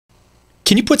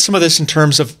Can you put some of this in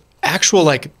terms of actual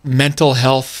like mental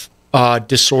health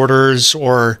disorders,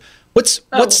 or what's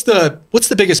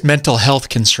the biggest mental health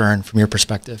concern from your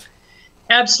perspective?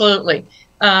 Absolutely.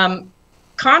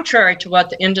 Contrary to what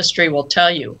the industry will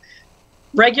tell you,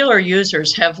 regular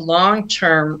users have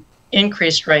long-term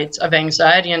increased rates of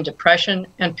anxiety and depression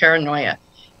and paranoia.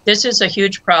 This is a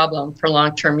huge problem for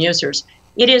long-term users.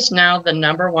 It is now the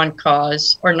number one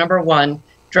cause or number one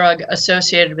drug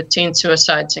associated with teen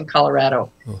suicides in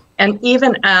Colorado. Oh. And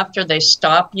even after they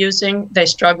stop using, they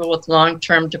struggle with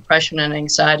long-term depression and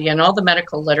anxiety, and all the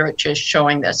medical literature is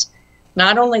showing this.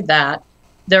 Not only that,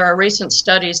 there are recent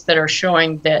studies that are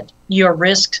showing that your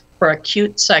risk for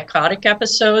acute psychotic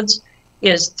episodes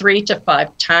is 3 to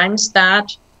 5 times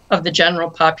that of the general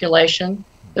population.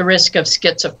 The risk of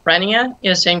schizophrenia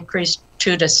is increased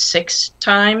 2 to 6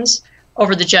 times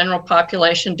over the general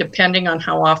population, depending on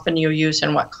how often you use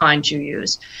and what kind you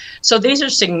use. So these are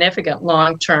significant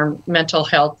long-term mental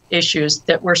health issues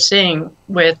that we're seeing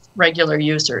with regular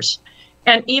users.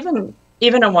 And even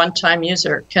a one-time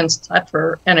user can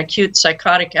suffer an acute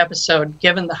psychotic episode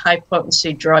given the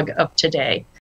high-potency drug of today.